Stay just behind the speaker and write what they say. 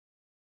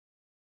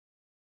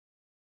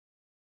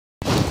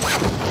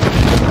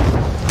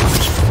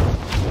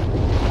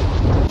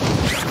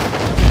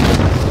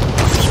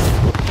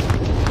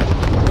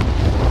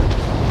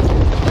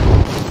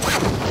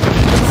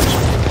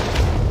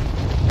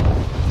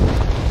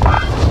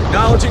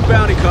Approaching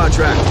bounty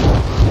contract.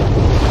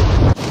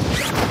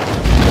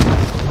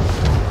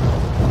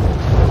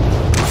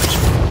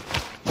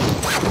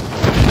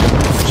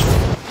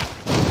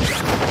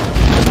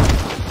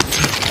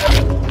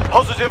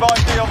 Positive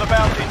ID on the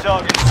bounty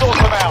target. Sort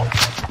them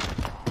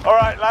out. All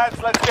right,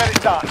 lads, let's get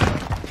it done.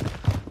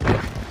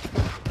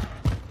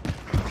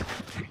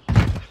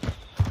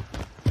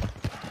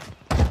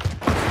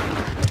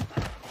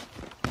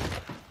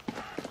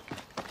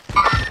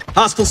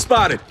 Hostile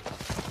spotted.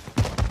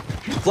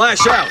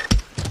 Flash out.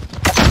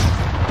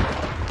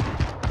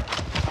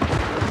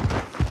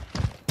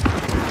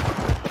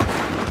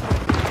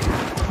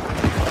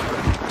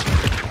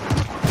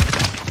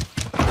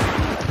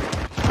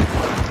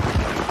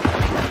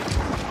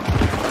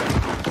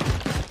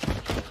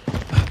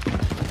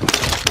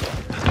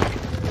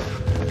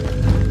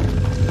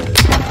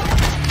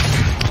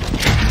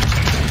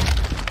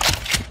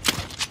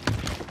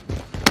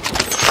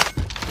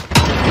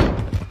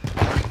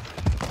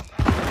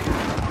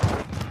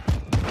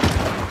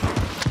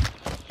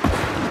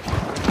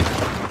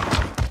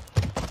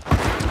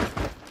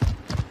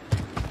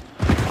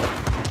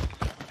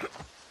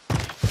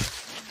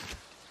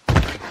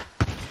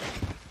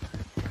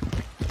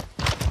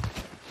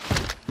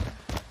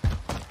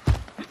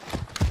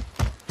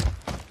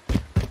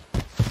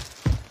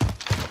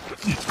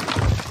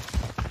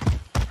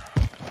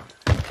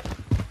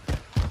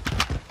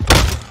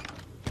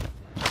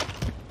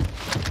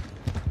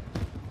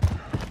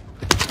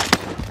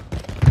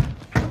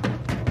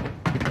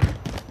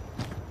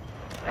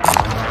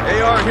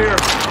 AR here.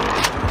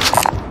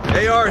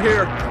 AR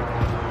here.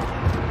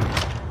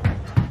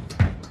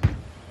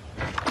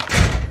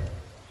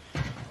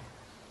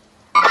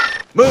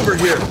 Mover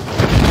here.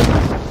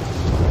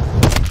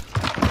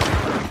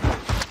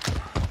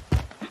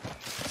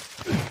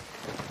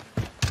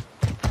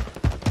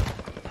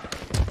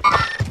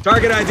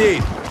 Target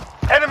ID.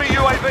 Enemy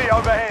UAV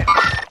overhead.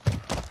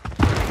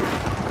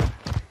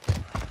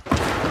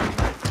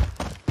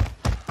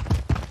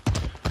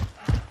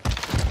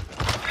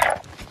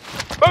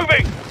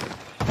 Moving!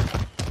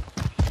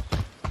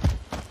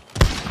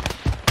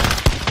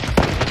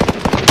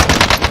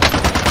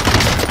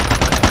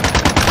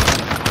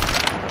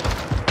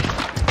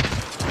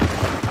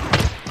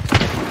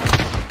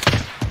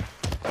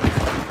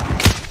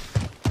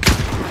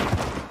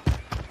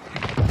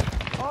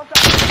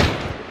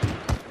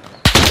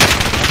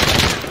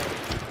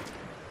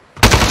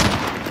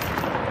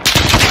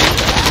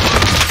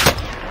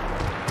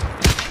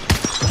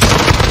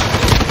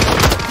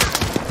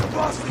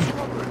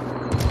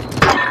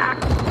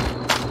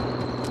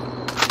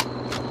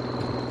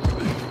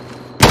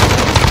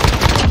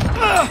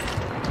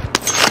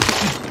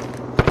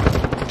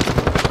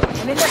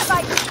 I'm in the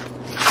fight.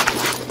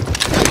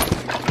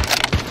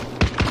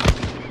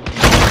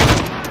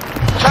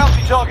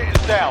 Bounty target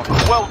is down.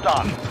 Well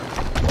done.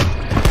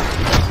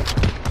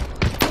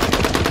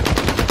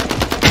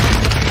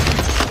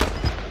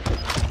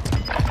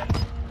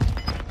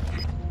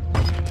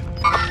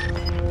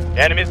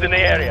 Enemies in the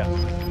area.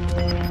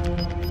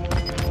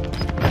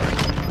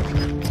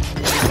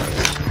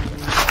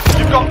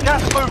 You've got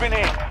gas moving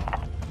in.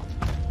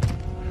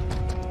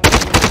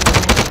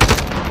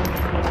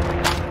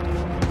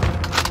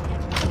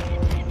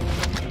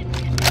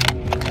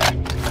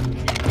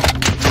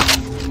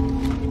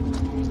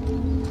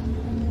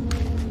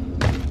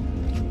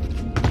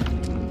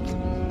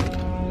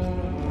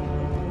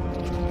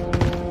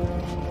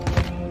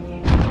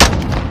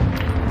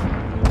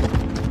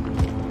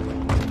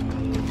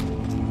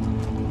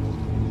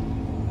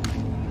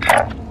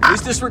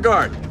 Please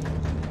disregard.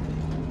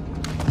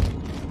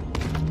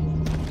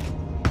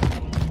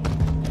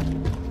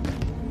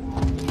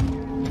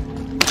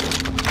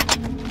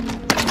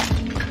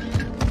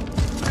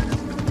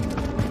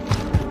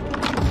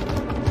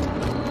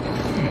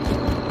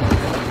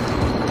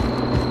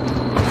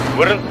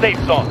 We're in safe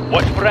zone.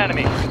 Watch for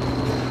enemies.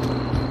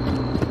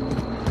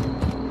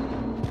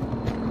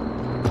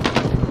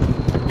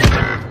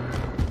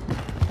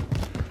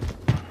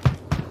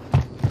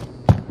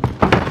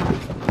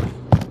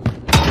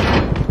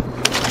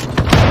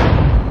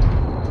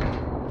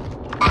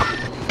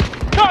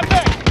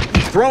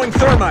 Throwing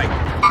thermite.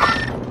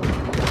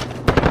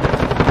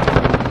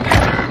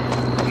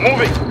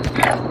 Moving.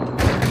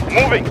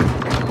 Moving.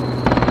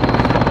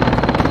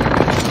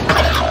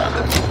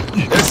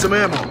 There's some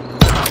ammo.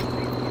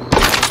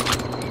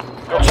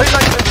 Your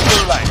teammates in the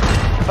gulag.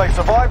 If they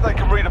survive, they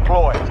can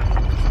redeploy.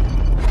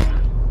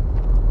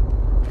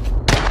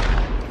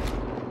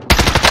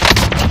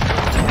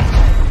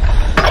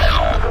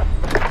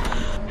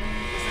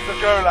 This is the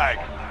gulag.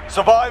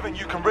 Survive and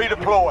you can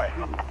redeploy.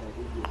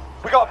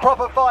 We got a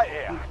proper fight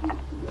here.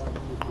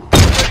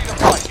 Ready to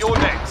fight. You're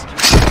next.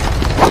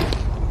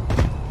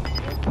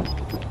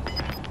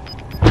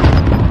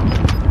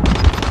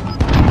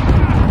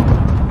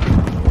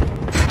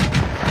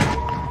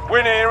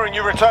 Win here and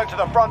you return to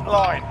the front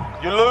line.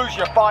 You lose,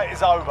 your fight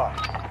is over.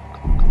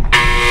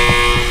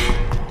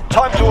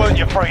 Time to earn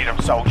your freedom,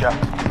 soldier.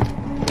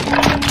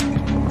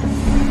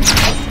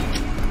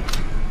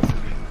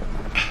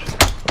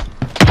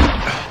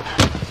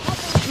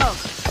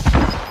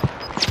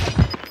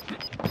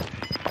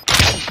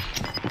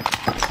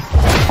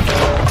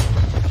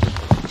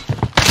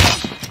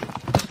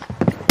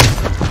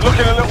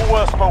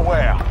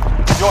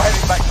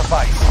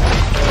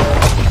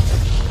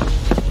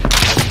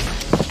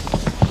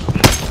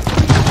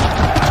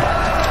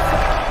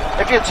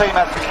 your team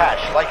has the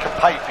cash, they can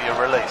pay for your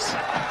release.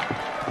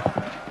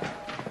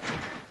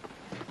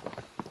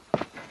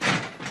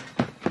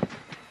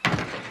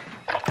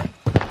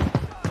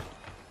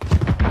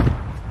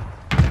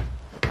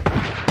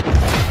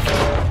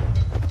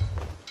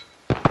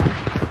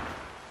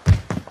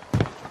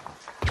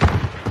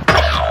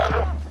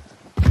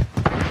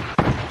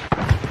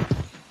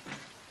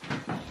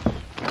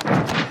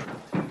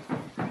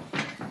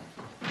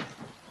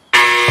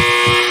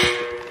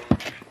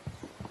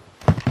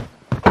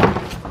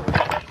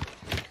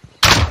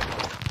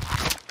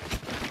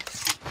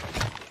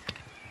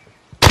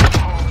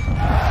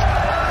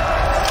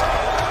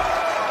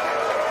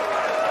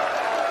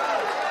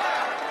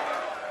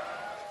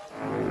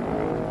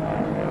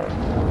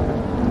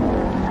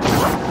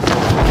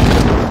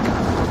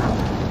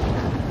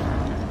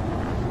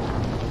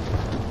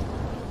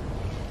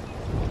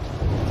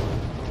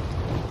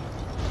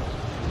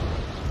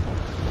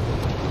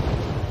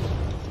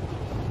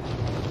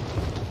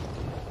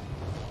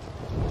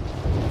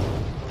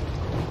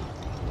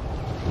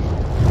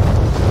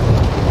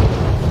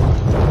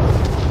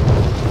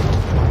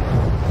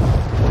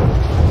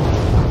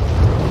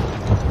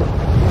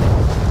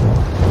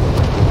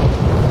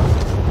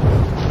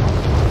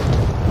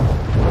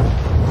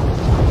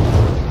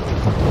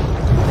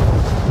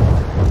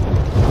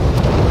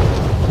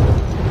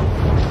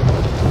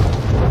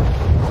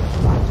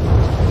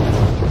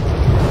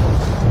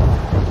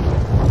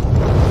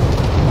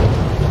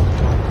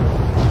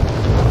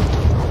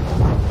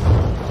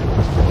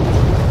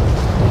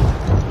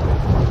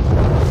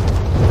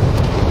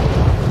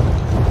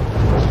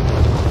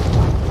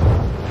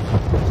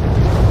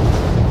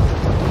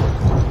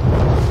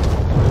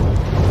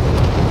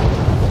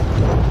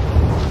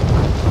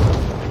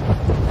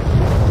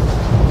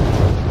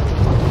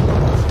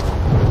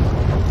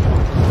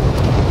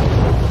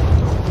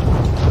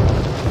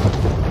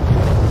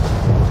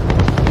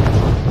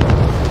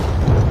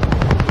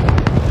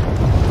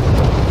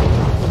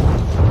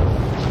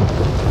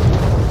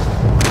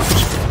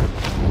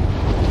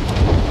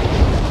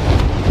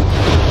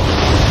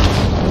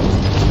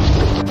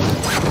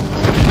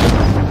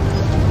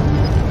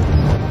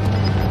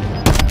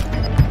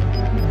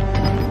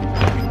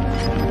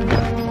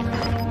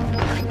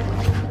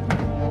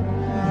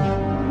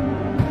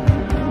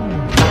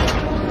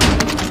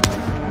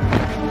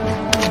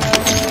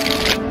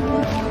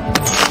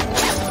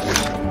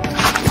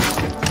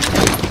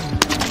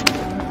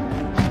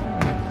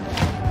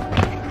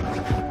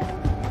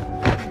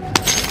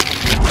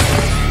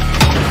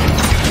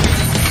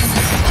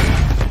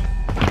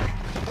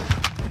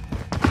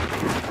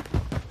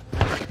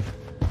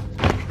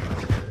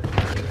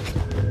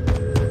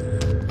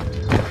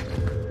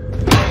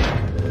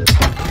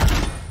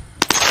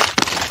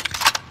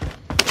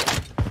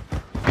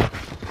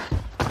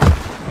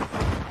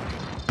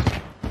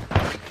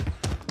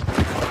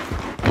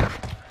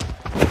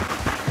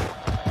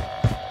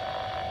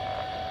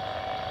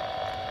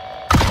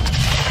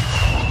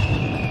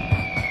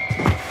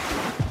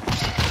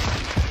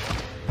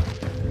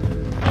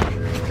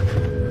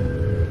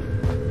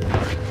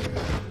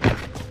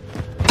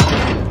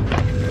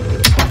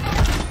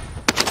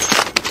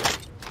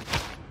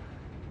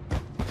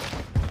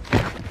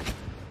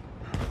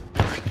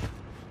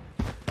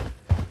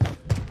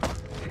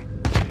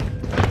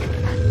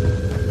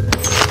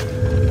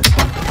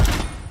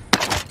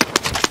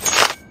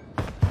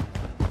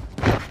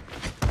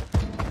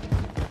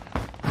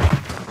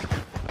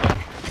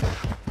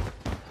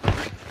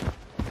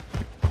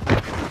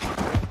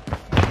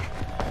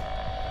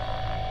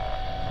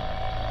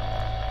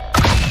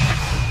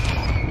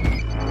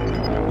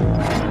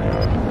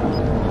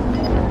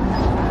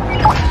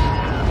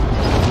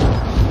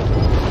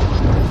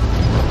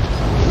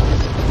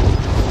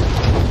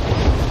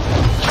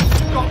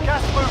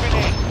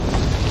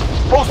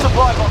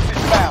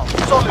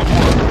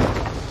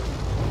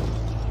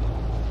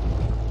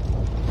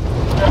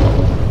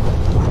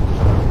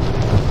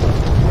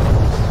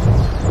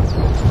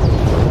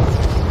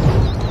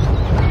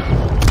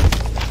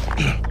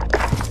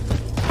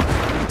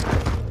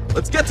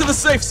 Get to the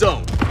safe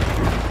zone.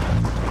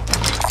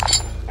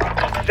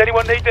 Does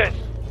anyone need this?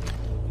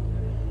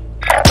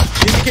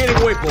 Indicating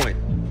waypoint.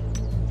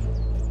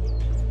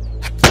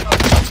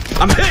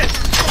 I'm hit!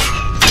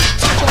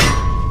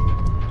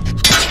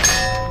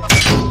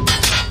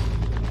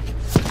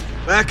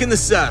 Back in the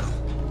saddle.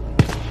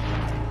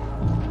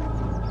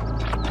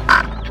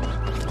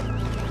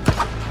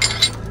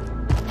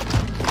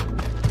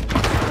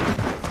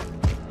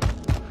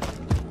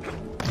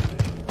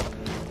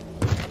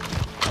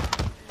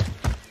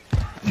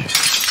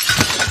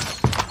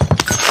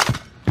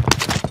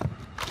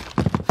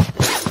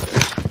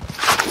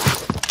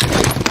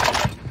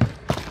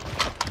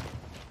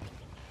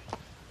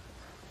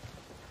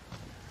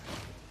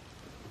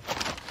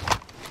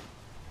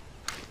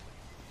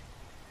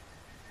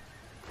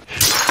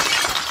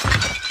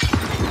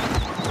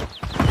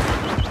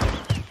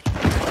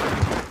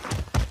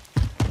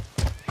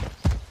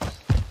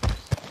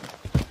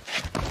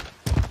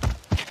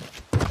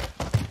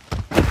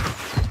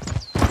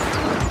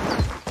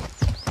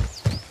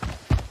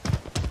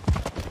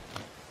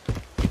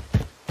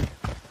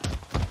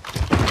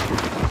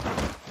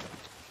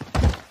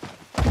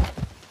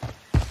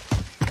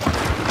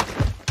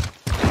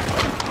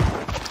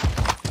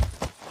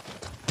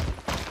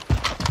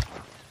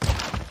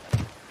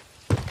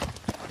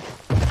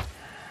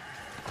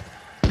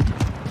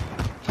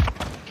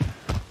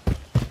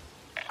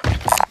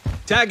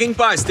 Tagging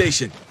buy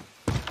station.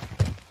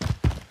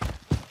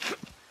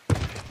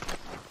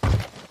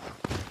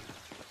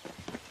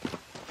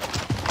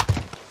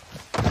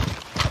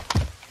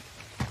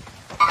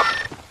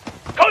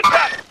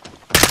 Contact!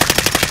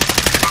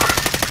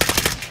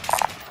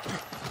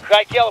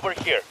 High caliber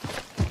here.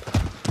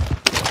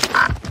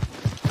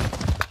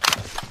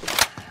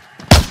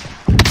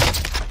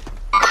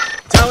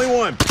 Tally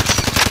 1.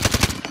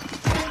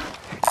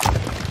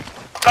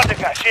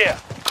 Contact here.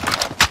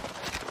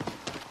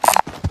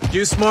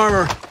 Use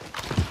armor.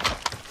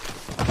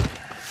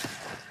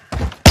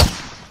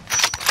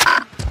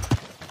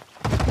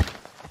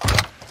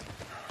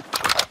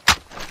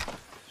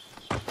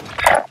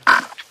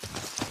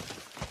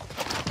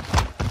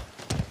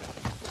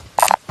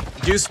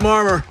 Use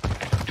armor.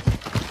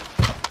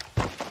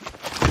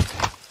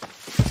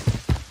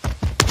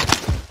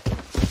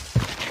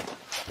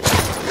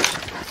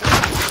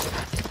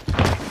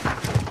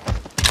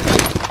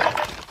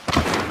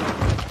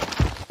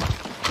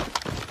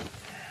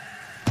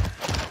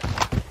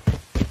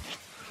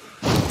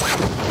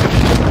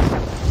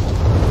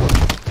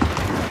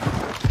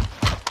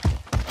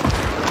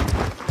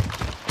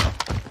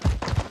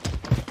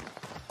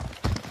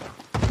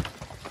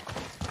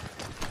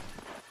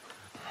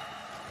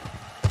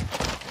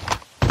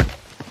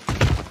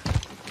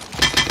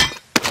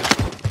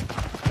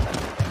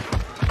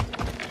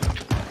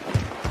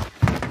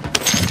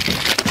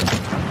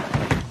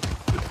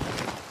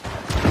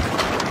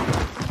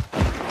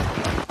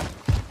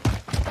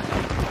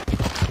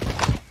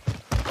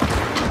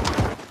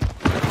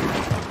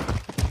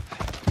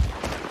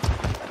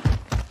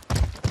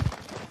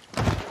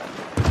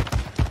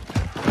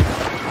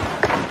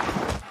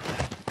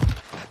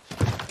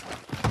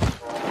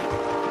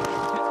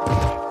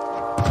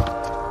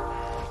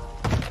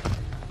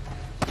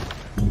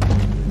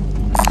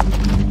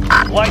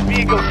 Light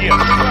vehicle here.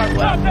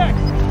 Contact!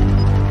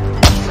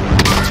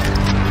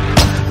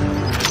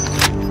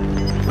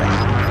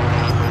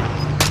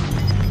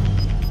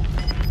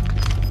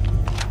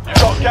 You've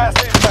got gas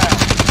inbound.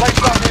 Safe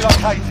zone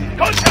relocated.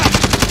 Contact!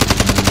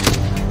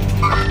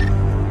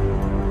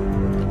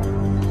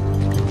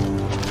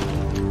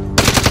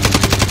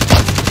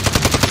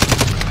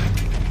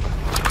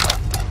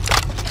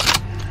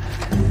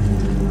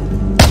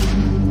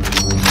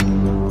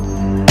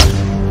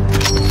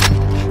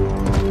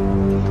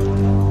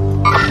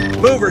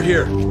 Mover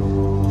here.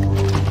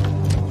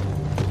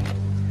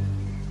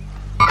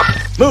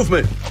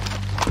 Movement.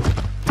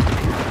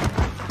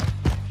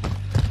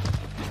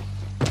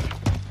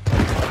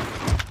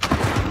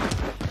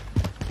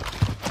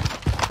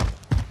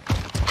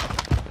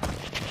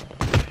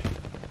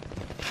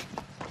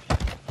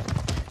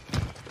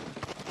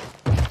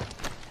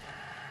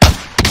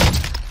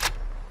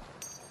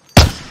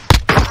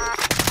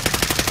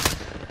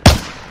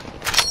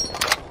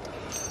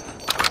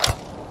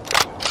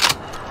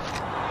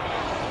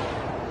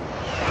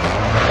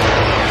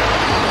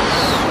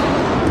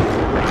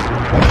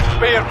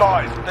 Be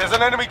advised, there's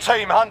an enemy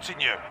team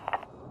hunting you.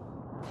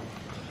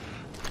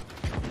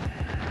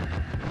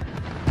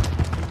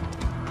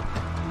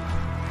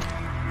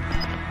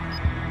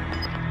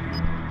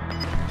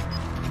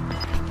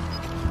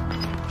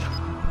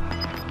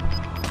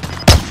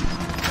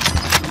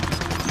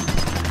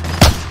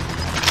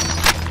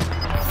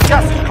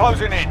 Gas is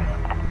closing in.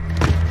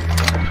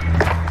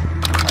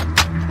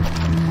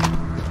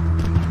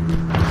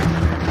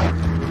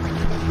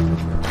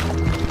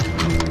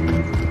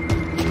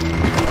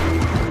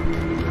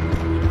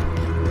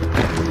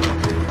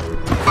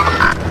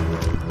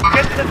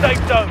 Get to the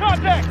safe zone.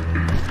 Contact!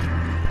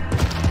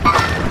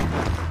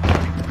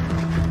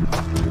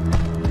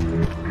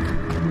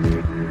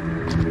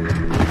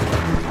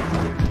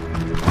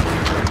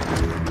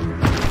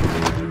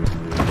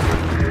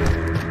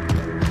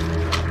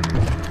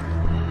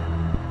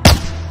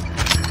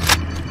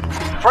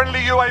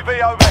 Friendly UAV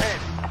overhead.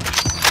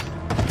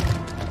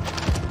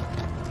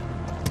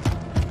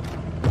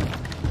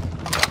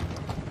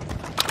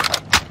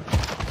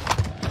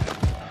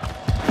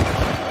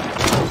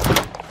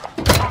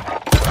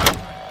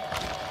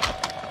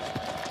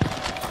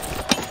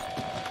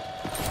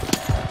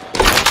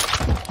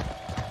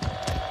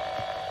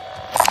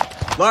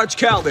 Large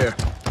cow there.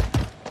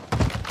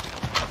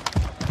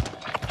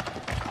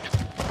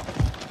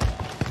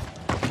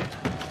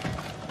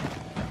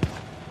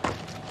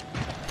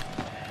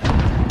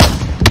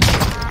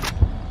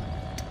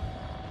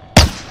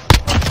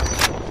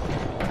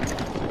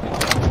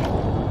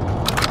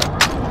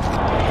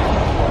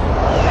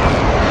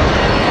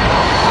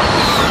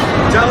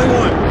 Tally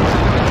 1.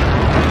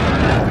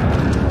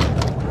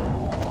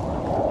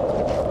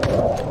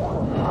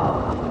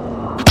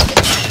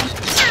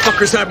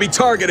 Fuckers have me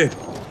targeted.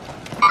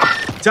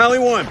 Tally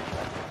 1.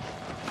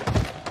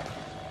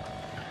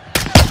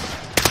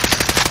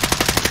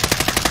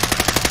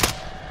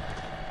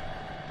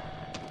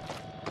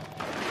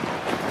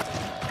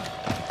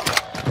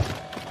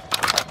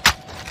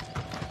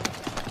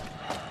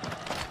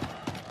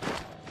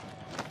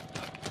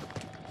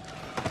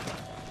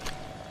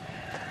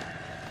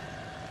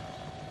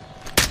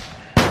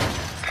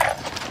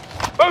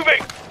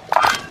 Moving!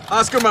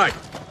 Oscar Mike.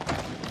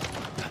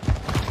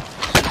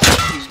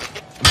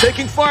 I'm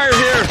taking fire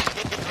here.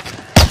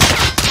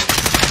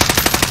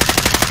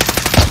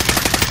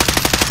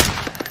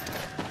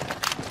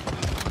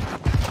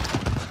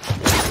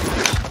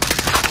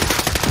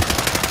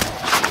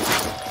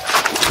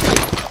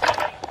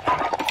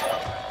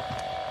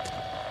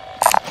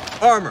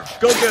 Armor,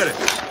 go get it.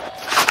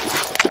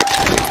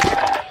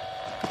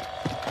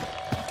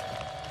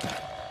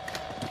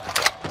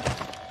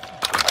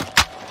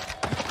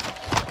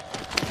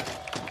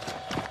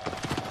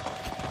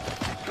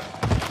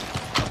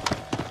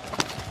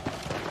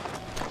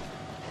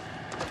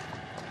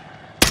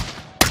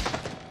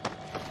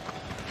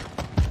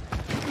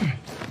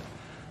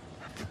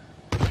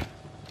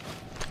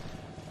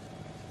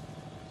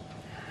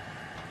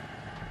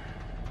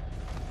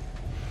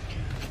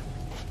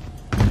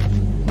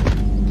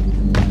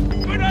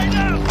 Grenade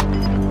out!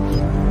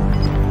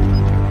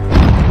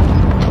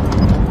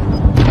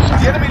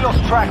 The enemy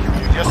lost track of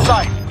you. You're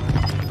safe.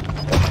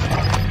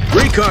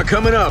 Recon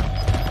coming up.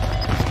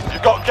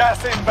 You've got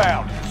gas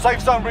inbound.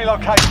 Safe zone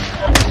relocated.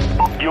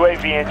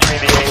 UAV entering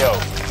the AO.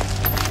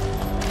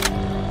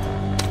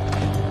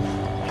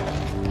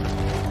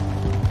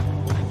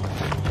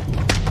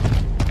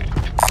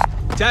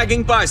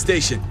 Tagging buy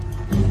station.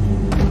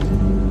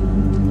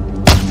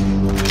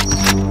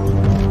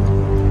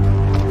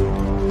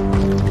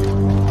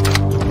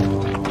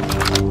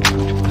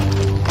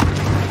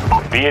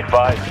 Be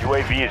advised,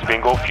 UAV is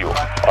bingo fuel.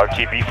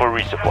 RTB for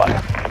resupply.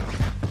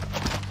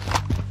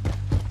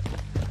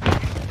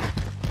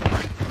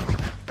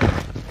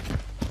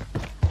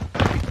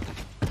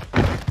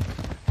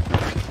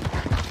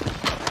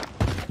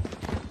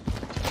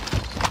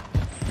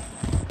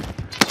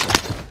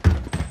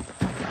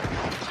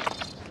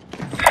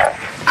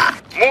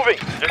 Moving!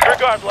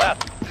 Disregard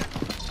left.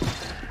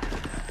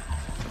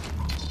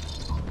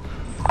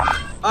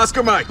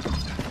 Oscar Mike.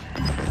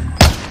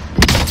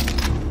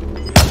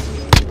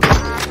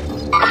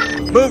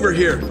 Mover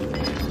here.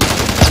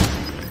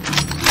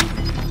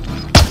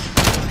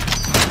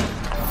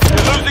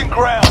 You're losing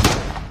ground.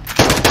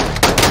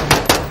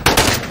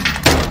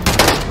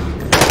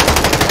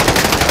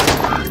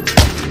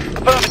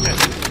 Affirmative.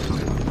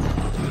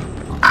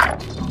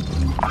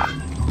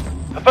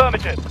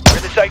 Affirmative. We're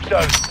in the safe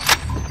zone.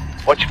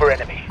 Watch for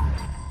enemy.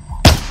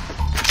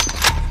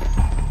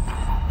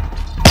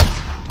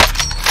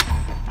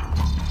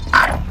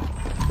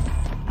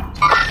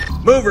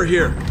 Mover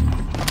here.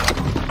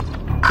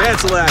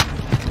 Cancel that.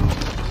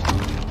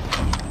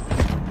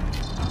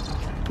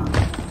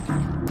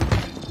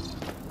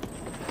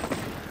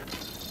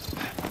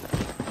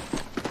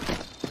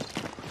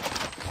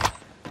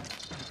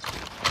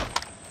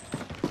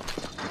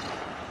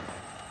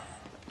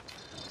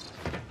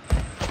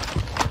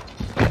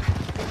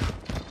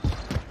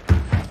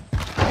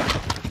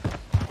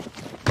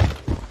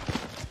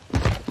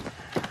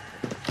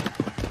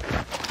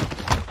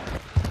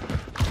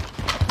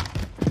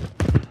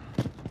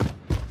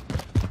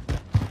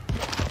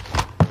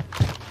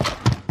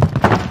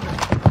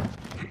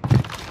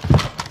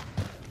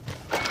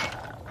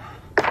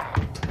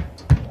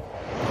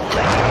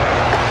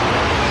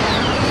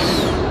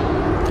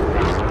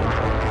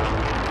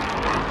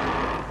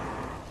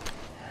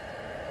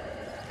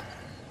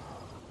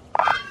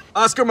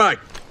 Oscar Mike.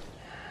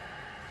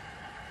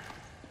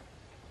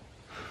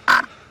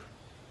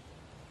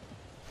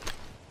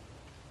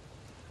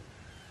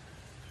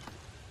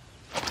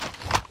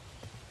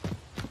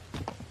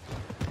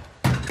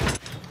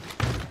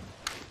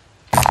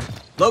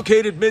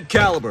 Located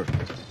mid-caliber.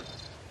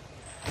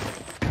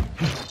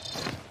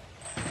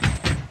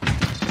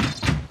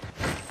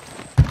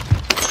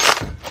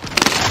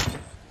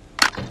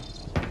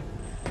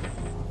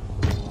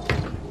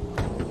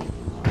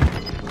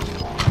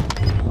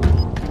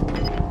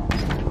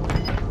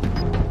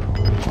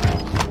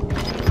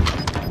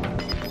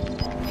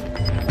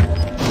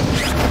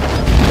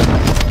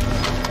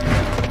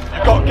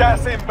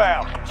 Gas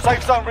inbound.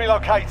 Safe zone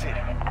relocated.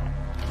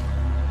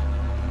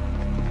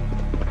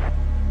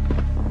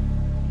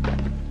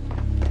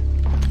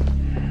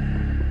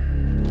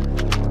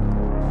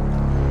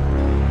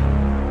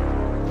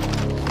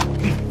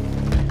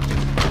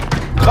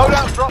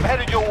 Loadout drop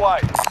headed your way.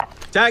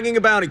 Tagging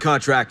a bounty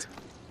contract.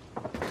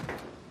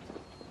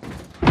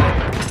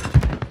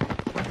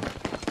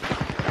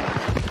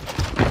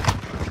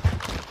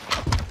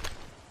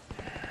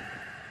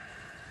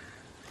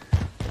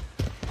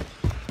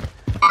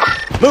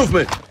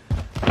 Movement!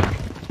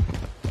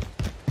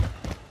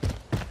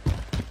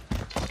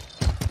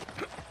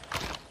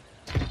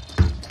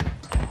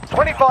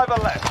 25 are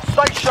left.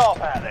 Stay sharp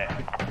out there.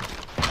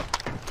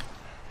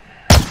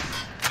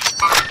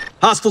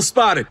 Hostile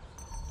spotted.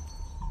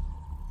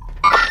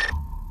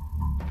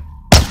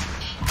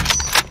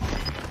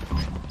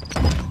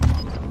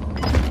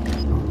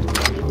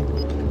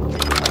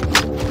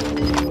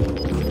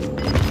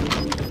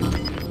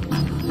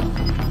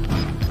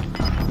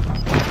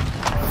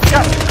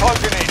 Gas is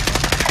closing in.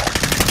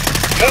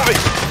 Moving!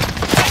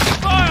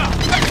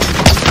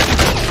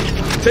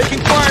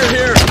 Taking fire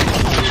here.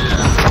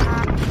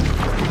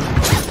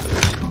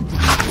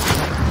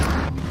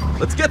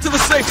 Let's get to the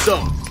safe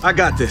zone. I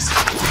got this.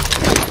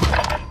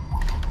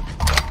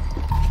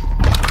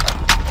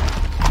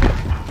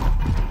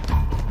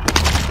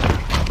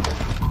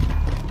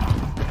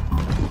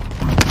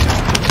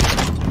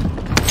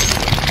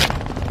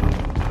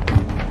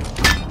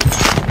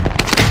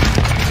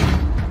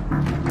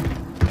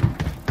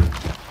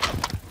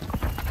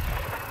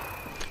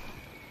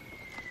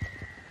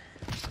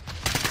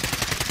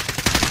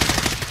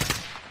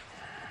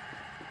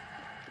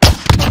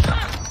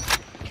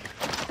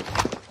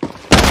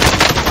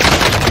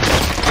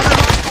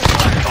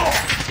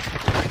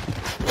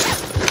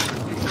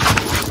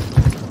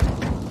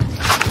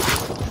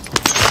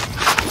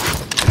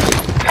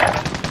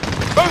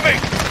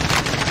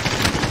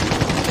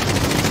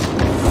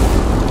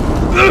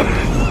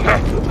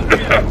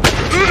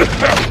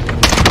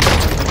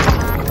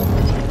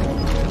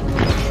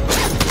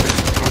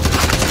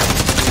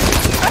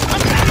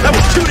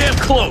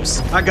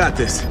 Close. I got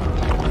this.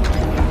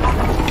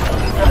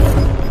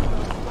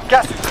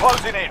 Gas is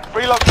closing in.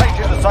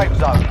 Relocating the safe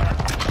zone.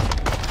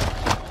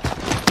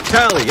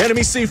 Tally,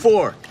 enemy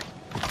C4.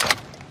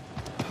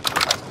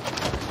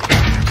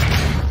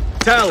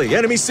 Tally,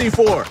 enemy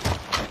C4.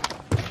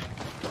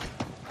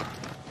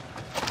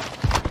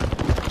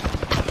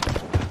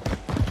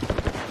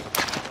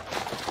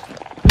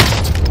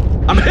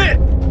 I'm hit!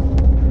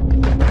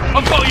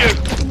 I've got you!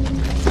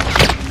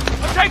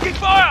 I'm taking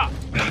fire!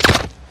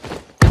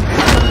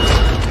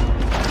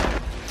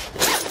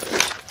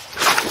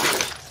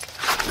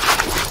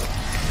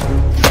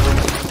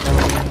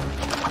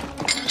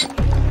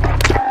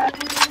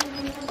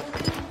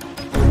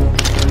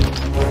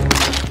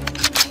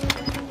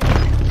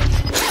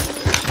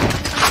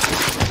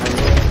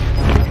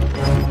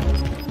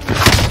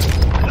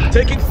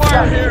 Taking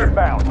fire here!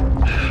 Inbound.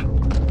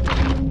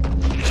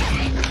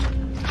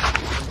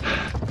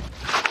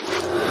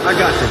 I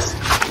got this.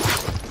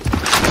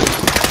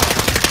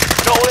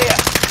 All here.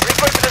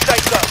 Regroup in the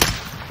safe zone.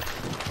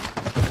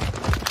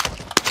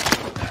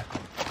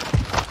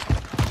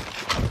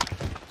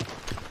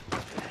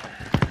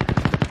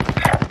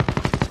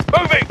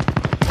 Moving!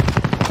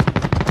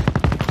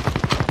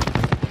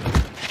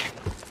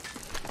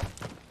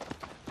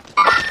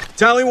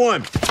 Tally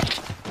 1.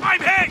 I'm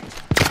hit!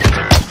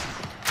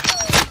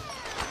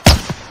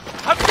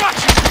 I've got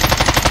you!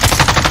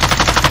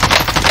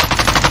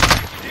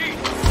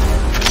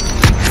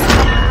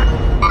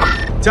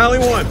 Tally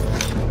 1.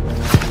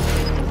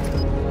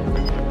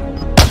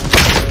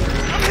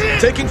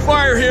 Taking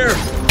fire here.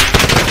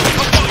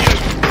 I've got you!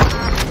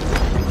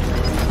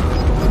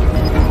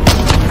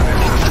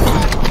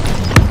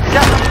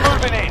 Gas is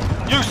moving in.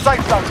 New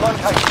safe zone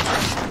located.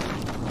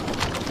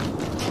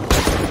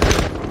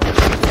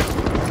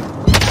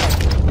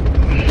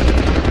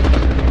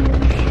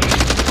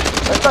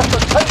 There's less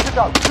than 10 to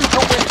go. You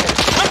can win this.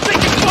 I'm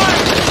taking fire!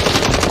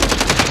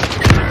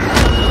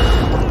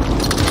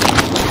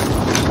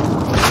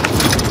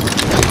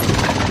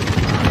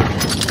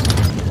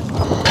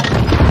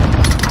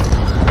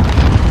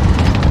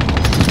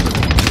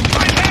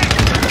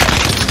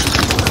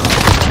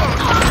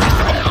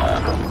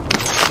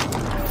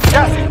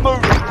 Gas is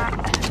moving.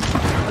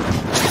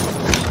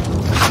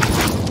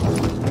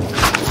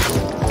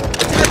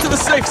 Let's get to the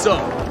safe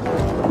zone.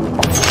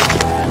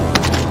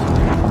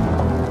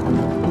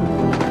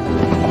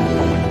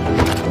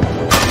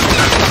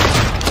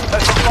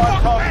 There's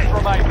 5 targets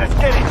remain. Let's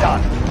get it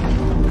done.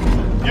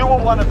 You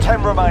are one of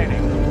 10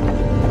 remaining.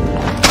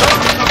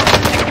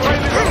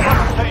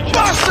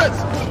 Bastards!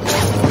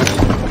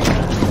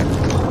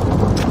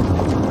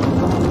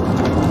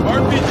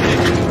 RPG.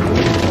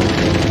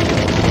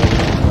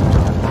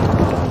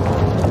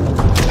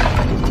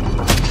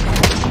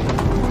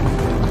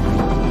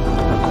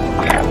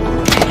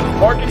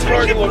 Marking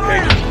target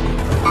location.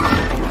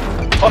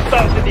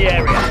 Hostiles in the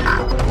area.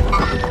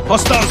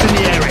 Hostiles in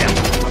the area.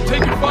 I'm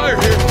taking fire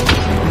here.